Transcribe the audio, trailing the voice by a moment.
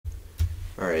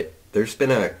Alright, there's been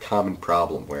a common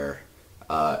problem where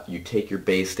you take your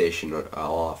base station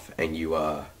off and you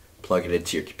plug it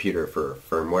into your computer for a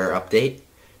firmware update,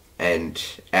 and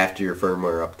after your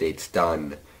firmware update's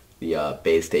done, the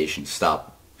base station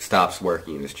stops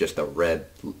working. It's just a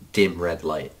dim red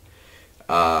light,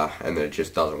 and then it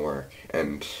just doesn't work.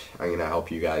 And I'm going to help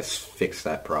you guys fix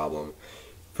that problem.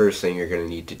 First thing you're going to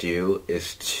need to do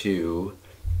is to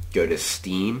go to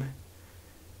Steam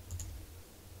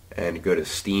and go to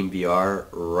SteamVR,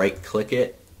 right click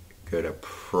it, go to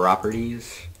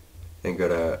Properties, and go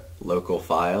to Local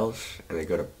Files, and then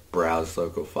go to Browse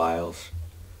Local Files.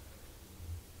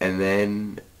 And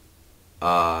then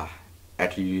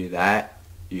after you do that,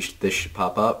 this should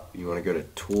pop up. You want to go to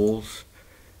Tools,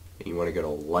 and you want to go to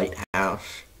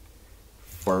Lighthouse,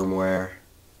 Firmware,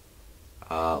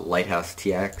 Lighthouse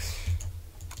TX,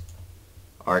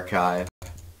 Archive,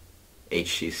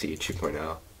 HTC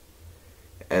 2.0.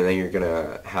 And then you're going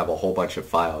to have a whole bunch of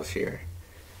files here.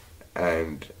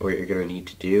 And what you're going to need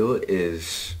to do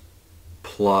is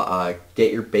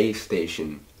get your base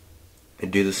station and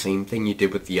do the same thing you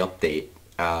did with the update.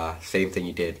 Same thing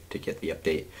you did to get the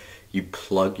update. You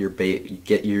plug your you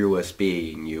get your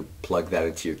USB and you plug that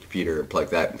into your computer and plug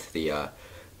that into the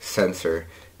sensor.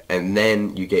 And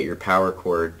then you get your power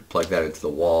cord, plug that into the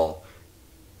wall,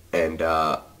 and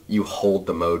you hold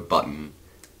the mode button,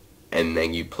 and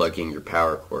then you plug in your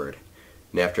power cord.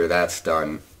 And after that's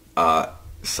done,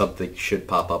 something should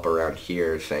pop up around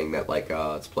here saying that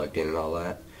it's plugged in and all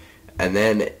that. And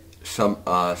then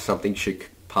something should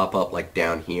pop up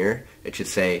down here. It should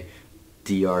say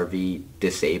DRV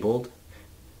disabled.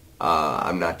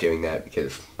 I'm not doing that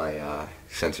because my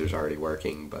sensor's already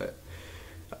working, but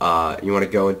you want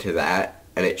to go into that,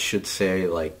 and it should say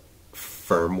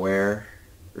firmware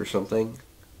or something.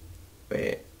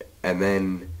 Wait, and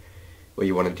then what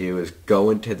you want to do is go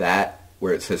into that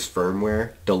where it says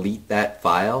firmware, delete that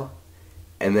file,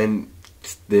 and then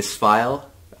this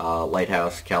file,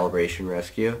 Lighthouse Calibration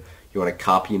Rescue, you want to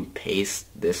copy and paste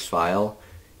this file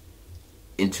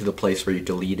into the place where you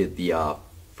deleted the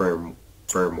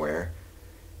firmware.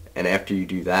 And after you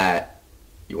do that,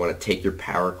 you want to take your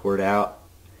power cord out,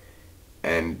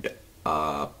 and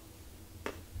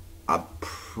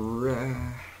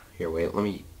here, wait, let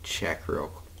me check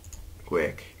real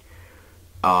quick.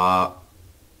 I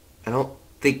don't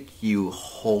think you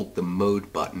hold the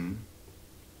mode button.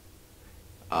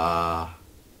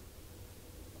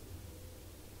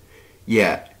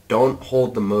 Yeah, don't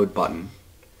hold the mode button.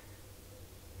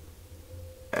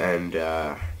 And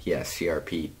yeah,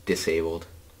 CRP disabled.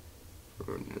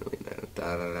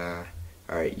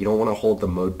 Alright, you don't want to hold the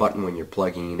mode button when you're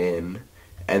plugging it in.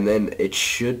 And then it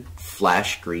should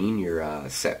flash green, your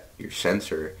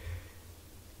sensor.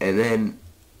 And then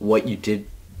what you did,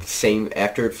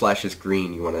 after it flashes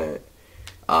green, you want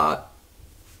to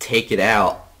take it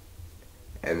out,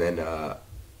 and then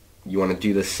you want to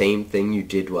do the same thing you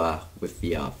did with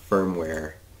the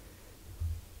firmware,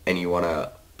 and you want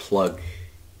to plug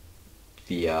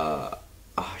the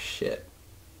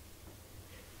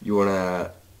you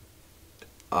want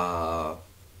to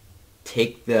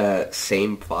take the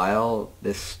same file,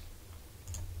 this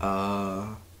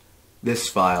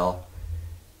file,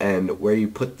 and where you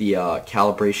put the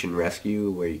calibration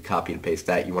rescue, where you copy and paste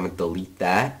that, you want to delete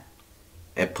that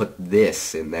and put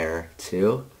this in there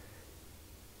too.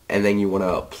 And then you want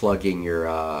to plug in your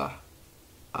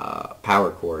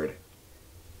power cord.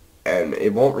 And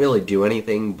it won't really do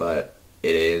anything, but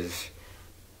it is.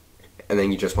 And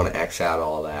then you just want to X out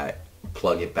all that,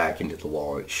 plug it back into the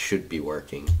wall. It should be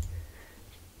working.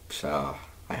 So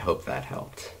I hope that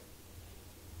helped.